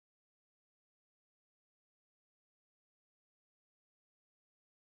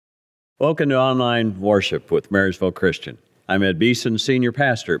Welcome to Online Worship with Marysville Christian. I'm Ed Beeson, Senior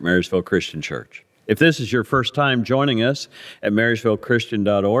Pastor at Marysville Christian Church. If this is your first time joining us at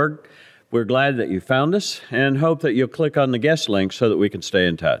marysvillechristian.org, we're glad that you found us and hope that you'll click on the guest link so that we can stay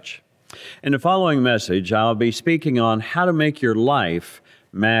in touch. In the following message, I'll be speaking on how to make your life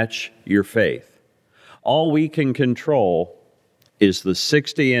match your faith. All we can control is the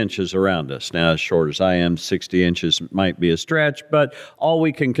 60 inches around us. Now, as short as I am, 60 inches might be a stretch, but all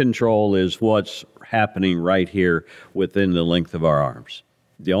we can control is what's happening right here within the length of our arms.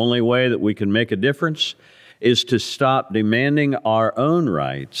 The only way that we can make a difference is to stop demanding our own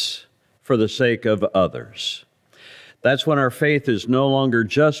rights for the sake of others. That's when our faith is no longer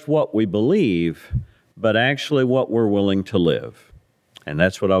just what we believe, but actually what we're willing to live. And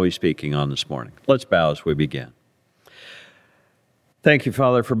that's what I'll be speaking on this morning. Let's bow as we begin. Thank you,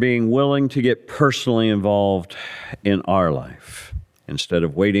 Father, for being willing to get personally involved in our life. Instead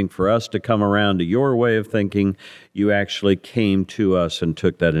of waiting for us to come around to your way of thinking, you actually came to us and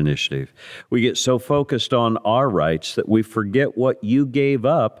took that initiative. We get so focused on our rights that we forget what you gave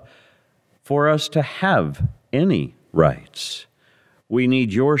up for us to have any rights. We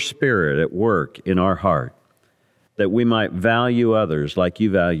need your Spirit at work in our heart, that we might value others like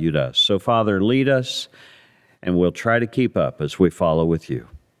you valued us. So, Father, lead us, and we'll try to keep up as we follow with you.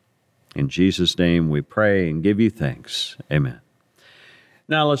 In Jesus' name we pray and give you thanks. Amen.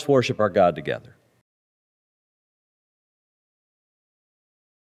 Now let's worship our God together.